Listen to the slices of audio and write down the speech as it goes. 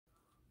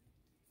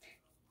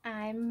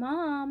I'm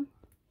Mom.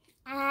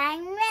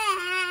 I'm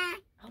Matt.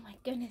 Oh my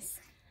goodness.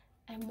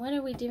 And what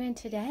are we doing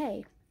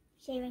today?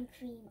 Shaving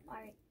cream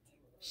art.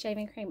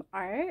 Shaving cream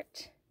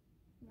art?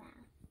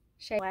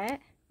 Math. What?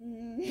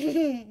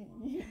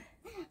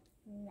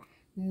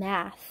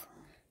 Math.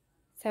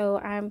 So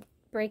I'm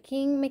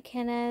breaking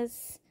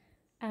McKenna's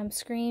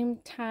screen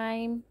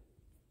time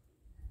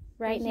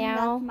right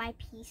now. My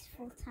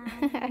peaceful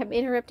time. I'm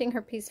interrupting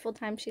her peaceful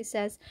time, she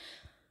says,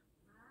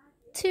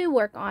 to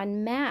work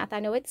on math. I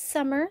know it's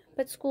summer,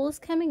 but school is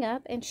coming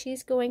up, and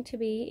she's going to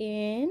be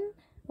in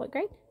what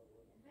grade?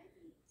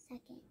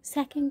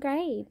 Second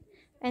grade.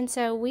 And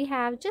so we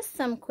have just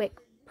some quick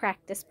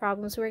practice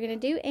problems we're going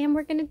to do, and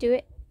we're going to do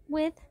it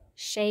with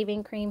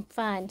shaving cream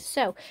fun.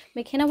 So,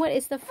 McKenna, what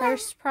is the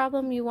first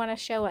problem you want to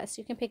show us?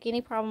 You can pick any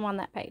problem on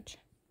that page.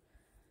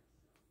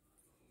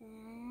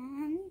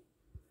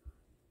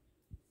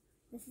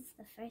 This is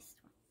the first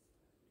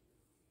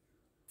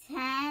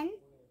one. 10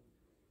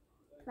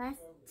 plus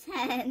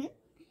 10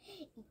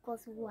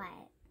 equals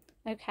what?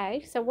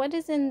 Okay, so what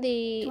is in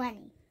the... 20.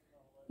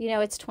 You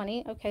know it's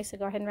 20. Okay, so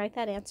go ahead and write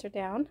that answer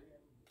down.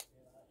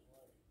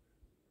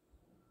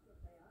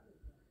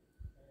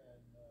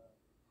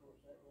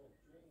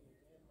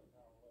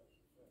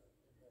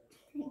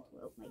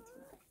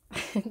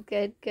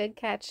 Good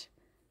catch.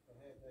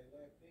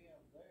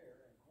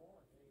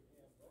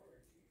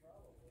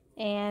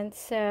 And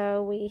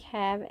so we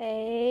have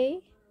a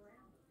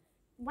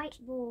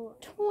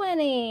whiteboard.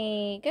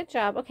 20. Good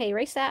job. Okay,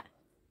 erase that.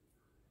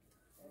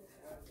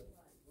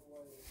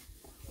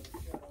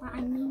 Well, I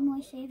need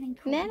more shaving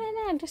cream.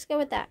 No. Just go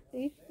with that.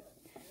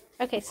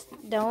 Okay,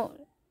 don't.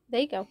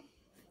 There you go.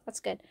 That's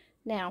good.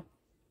 Now,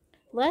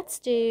 let's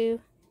do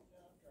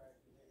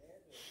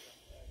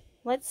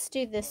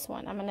this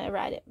one. I'm going to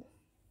write it.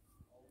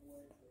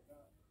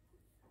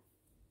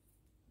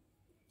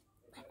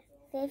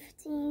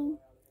 15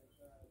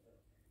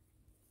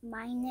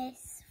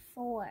 minus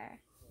 4.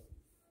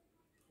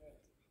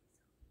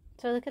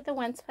 So look at the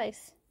ones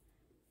place.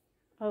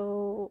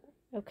 Oh,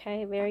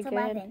 okay, very That's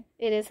good. 11.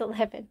 It is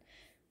 11.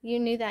 You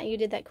knew that. You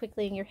did that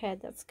quickly in your head.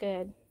 That's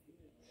good.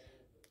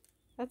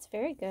 That's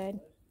very good.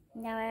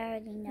 Now I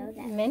already know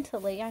that.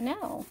 Mentally, I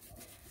know.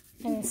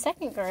 In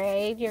second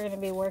grade, you're going to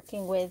be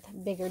working with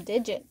bigger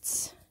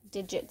digits.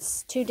 2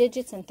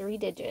 digits and 3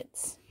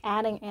 digits.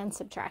 Adding and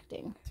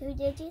subtracting. 2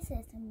 digits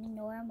is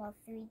normal.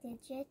 3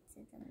 digits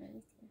is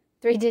amazing.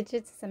 3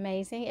 digits is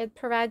amazing. It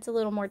provides a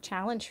little more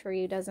challenge for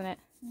you, doesn't it?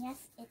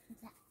 Yes, it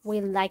does. We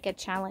like a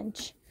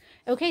challenge.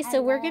 Okay,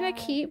 so we're going to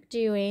keep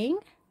doing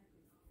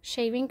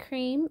shaving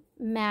cream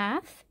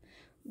math,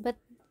 but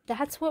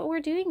that's what we're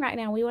doing right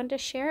now. We wanted to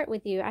share it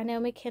with you. I know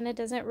McKenna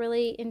doesn't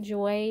really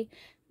enjoy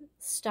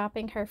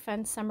stopping her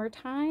fun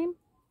summertime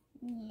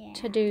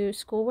to do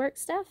schoolwork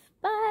stuff,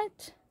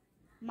 but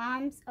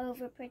Mom's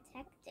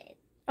overprotected.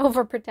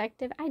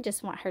 Overprotective? I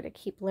just want her to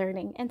keep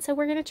learning. And so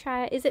we're going to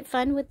try. Is it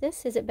fun with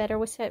this? Is it better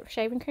with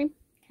shaving cream?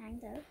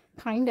 Kind of.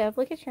 Kind of.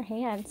 Look at your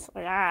hands.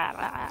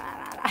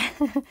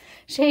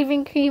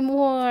 Shaving cream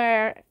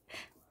war.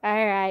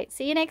 All right.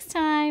 See you next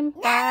time.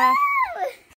 Bye.